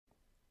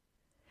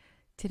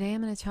Today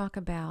I'm going to talk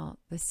about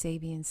the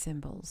Sabian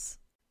symbols.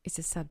 It's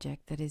a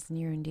subject that is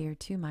near and dear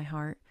to my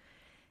heart,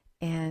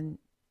 and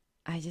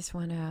I just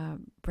want to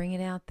bring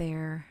it out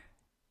there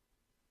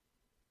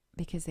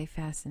because they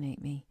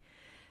fascinate me.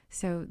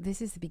 So this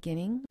is the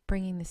beginning,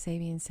 bringing the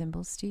Sabian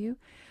symbols to you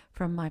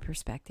from my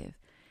perspective.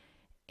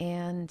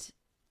 And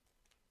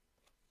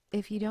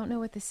if you don't know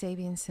what the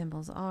Sabian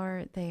symbols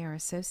are, they are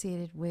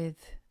associated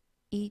with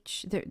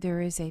each, there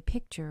is a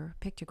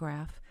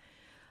pictograph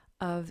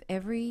of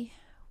every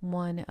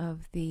one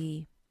of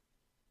the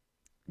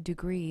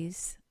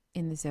degrees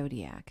in the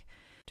Zodiac.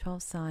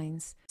 12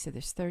 signs, so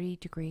there's 30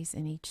 degrees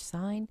in each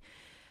sign.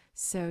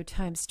 So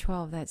times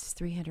 12, that's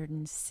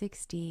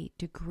 360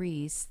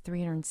 degrees,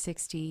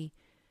 360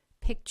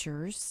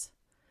 pictures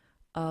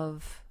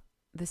of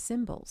the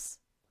symbols.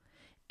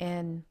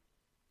 And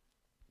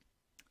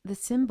the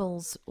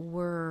symbols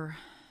were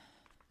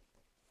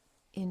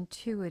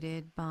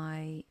intuited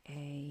by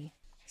a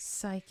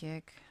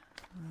psychic.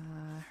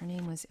 Her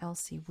name was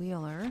Elsie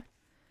Wheeler,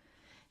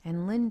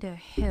 and Lynda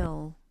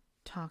Hill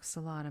talks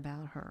a lot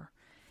about her.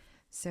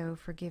 So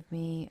forgive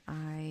me,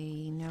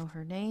 I know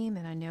her name,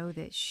 and I know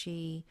that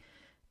she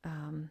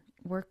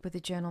worked with a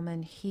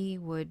gentleman. He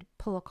would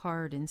pull a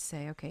card and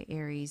say, okay,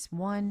 Aries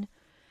 1,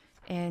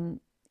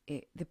 and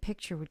the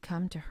picture would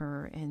come to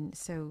her, and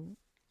so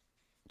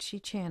she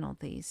channeled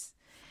these.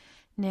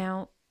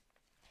 Now,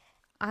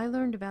 I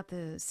learned about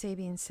the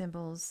Sabian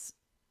symbols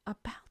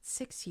about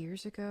 6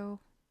 years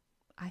ago,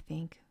 I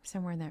think,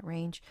 somewhere in that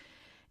range.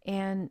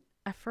 And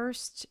I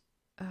first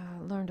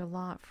learned a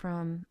lot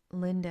from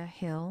Lynda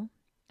Hill,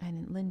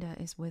 and Lynda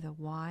is with a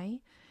Y.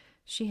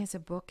 She has a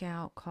book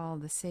out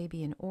called The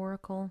Sabian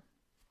Oracle.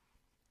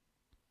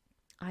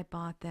 I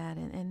bought that,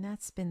 and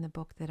that's been the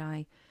book that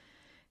I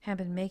have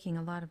been making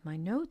a lot of my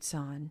notes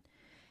on.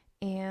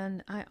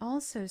 And I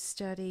also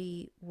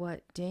study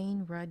what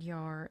Dane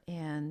Rudhyar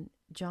and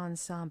John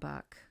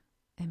Sandbach,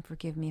 and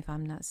forgive me if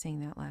I'm not saying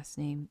that last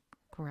name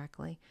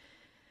correctly,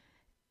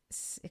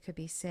 it could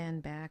be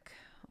Sandbach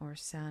or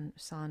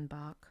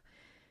Sandbach.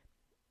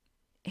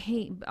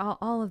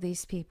 All of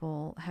these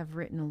people have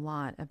written a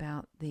lot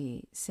about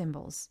the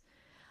symbols,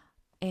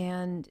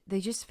 and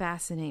they just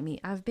fascinate me.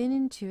 I've been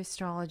into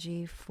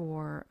astrology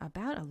for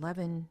about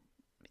 10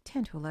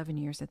 to 11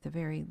 years at the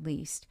very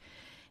least.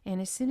 And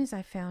as soon as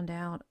I found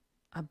out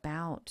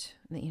about,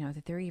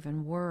 that there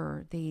even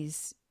were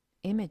these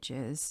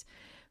images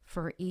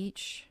for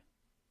each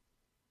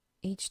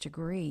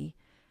degree,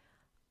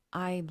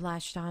 I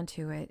latched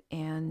onto it,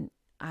 and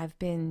I've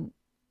been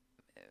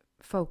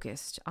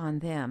focused on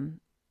them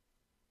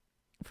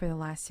for the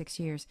last 6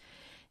 years.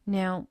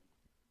 Now,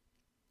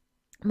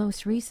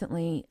 most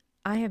recently,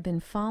 I have been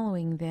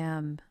following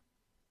them,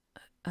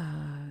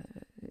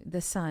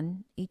 the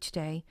sun, each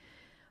day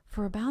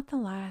for about the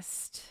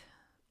last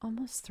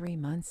almost 3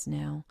 months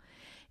now.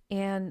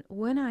 And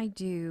when I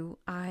do,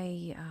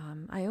 I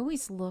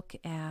always look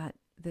at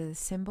the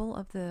symbol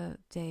of the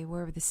day,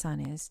 wherever the sun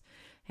is.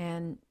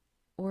 And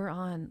we're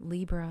on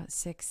Libra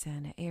 6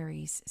 and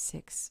Aries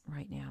 6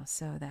 right now,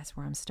 so that's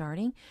where I'm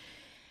starting.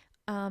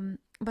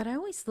 But I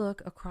always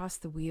look across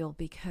the wheel,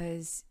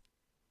 because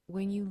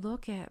when you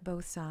look at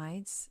both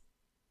sides,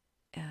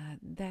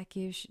 that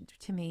gives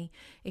me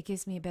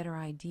a better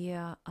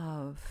idea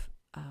of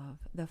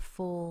the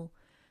full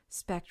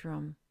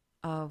spectrum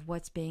of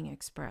what's being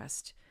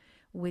expressed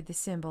with the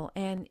symbol.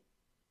 And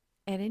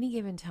at any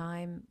given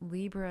time,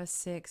 Libra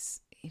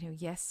 6,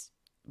 yes,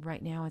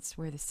 right now it's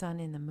where the sun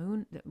and the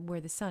moon,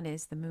 where the sun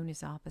is, the moon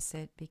is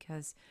opposite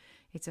because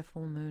it's a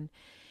full moon.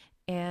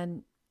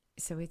 And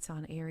so it's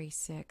on Aries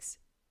 6.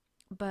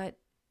 But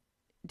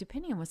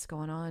depending on what's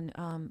going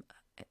on,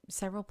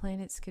 several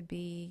planets could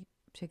be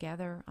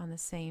together on the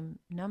same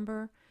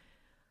number.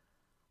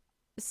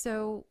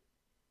 So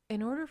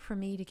in order for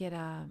me to get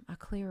a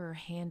clearer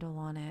handle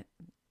on it,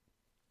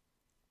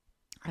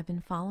 I've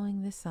been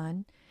following the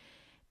sun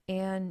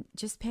and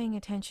just paying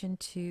attention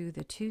to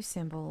the two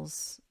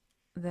symbols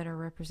that are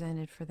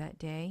represented for that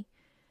day.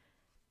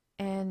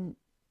 And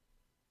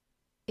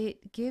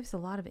it gives a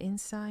lot of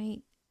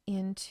insight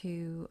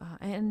into,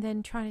 and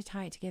then trying to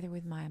tie it together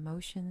with my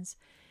emotions,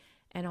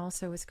 and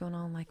also what's going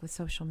on, like with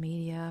social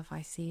media. If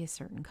I see a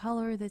certain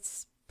color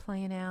that's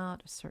playing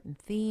out, a certain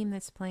theme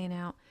that's playing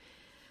out,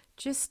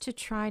 just to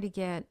try to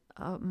get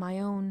my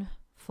own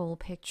full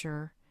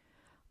picture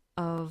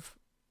of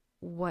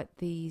what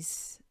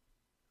these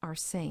are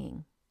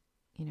saying.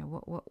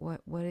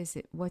 What is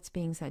it? What's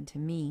being said to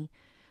me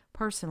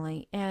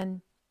personally?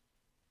 And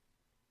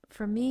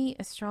for me,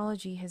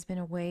 astrology has been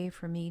a way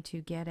for me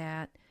to get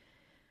at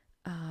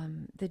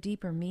the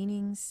deeper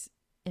meanings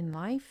in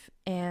life,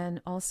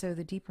 and also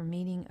the deeper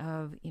meaning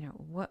of,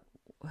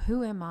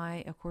 who am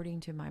I according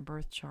to my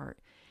birth chart.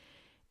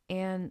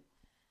 And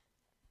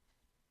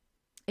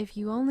if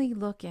you only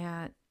look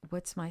at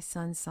what's my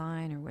sun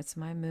sign or what's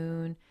my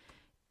moon,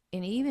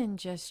 and even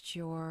just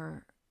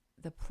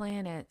the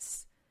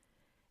planets,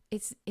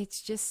 it's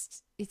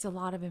a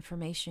lot of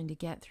information to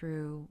get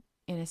through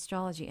in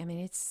astrology. I mean,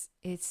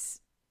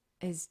 it's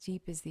as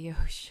deep as the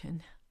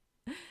ocean.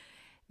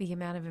 the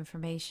amount of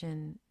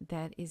information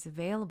that is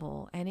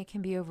available, and it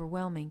can be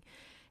overwhelming.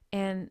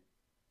 And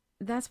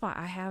that's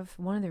why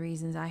one of the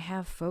reasons I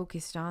have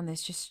focused on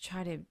this, just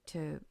try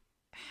to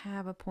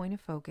have a point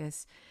of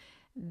focus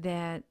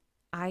that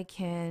I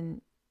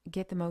can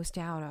get the most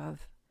out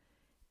of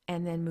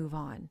and then move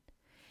on.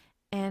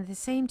 And at the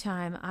same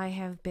time, I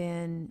have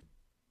been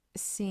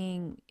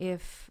seeing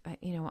if,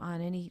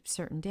 on any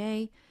certain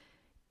day,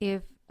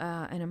 if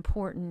an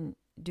important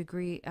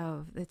degree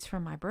that's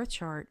from my birth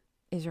chart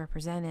is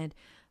represented,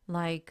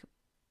 like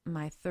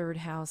my third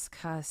house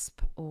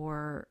cusp,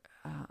 or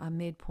a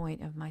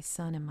midpoint of my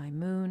sun and my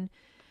moon.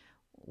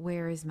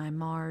 Where is my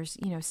Mars?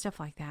 Stuff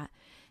like that.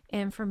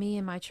 And for me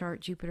in my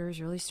chart, Jupiter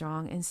is really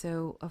strong. And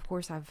so, of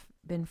course, I've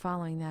been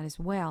following that as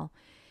well.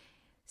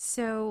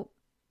 So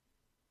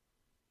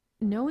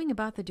knowing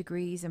about the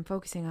degrees and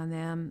focusing on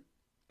them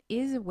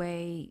is a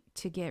way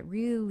to get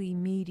really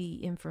meaty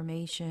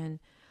information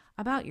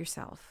about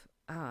yourself.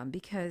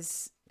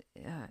 Because,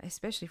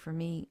 especially for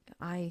me,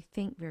 I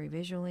think very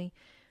visually.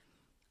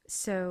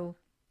 So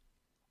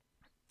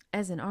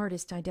as an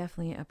artist, I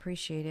definitely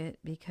appreciate it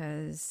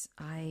because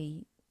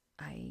I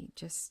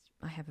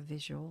have a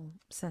visual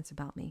sense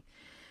about me.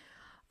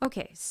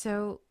 Okay,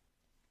 so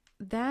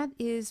that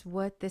is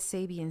what the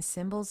Sabian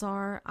symbols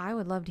are. I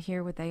would love to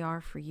hear what they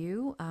are for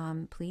you.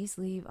 Please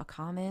leave a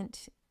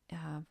comment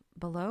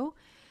below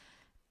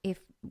if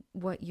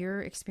what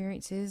your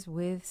experience is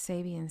with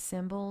Sabian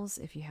symbols,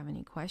 if you have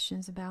any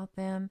questions about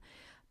them.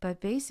 But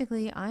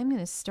basically, I'm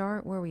going to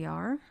start where we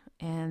are,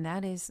 and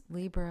that is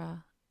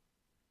Libra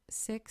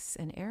 6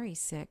 and Aries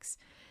 6.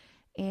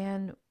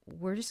 And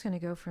we're just going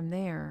to go from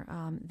there.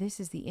 This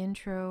is the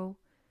intro.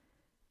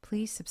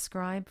 Please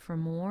subscribe for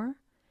more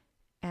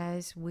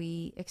as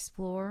we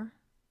explore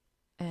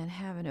and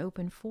have an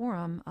open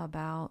forum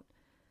about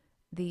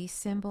the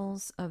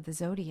symbols of the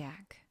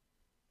Zodiac.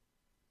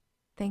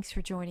 Thanks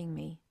for joining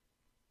me.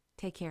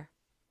 Take care.